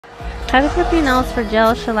How to clip your nails for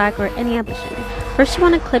gel, shellac, or any application. First you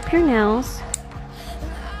want to clip your nails,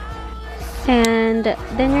 and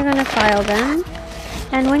then you're going to file them.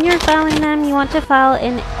 And when you're filing them, you want to file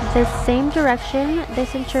in the same direction.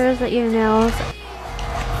 This ensures that your nails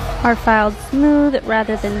are filed smooth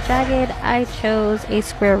rather than jagged. I chose a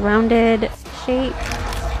square rounded shape,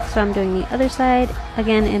 so I'm doing the other side,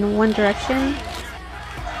 again in one direction.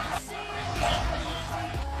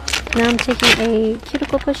 Now I'm taking a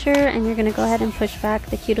cuticle pusher, and you're going to go ahead and push back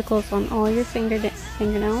the cuticles on all your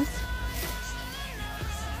fingernails.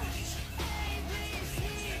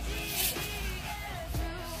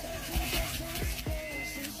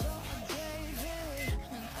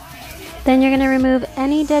 Then you're going to remove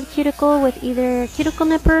any dead cuticle with either cuticle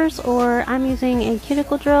nippers, or I'm using a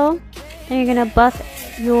cuticle drill. Then you're going to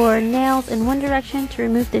buff your nails in one direction to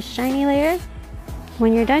remove this shiny layer.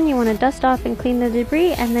 When you're done, you want to dust off and clean the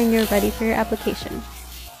debris, and then you're ready for your application.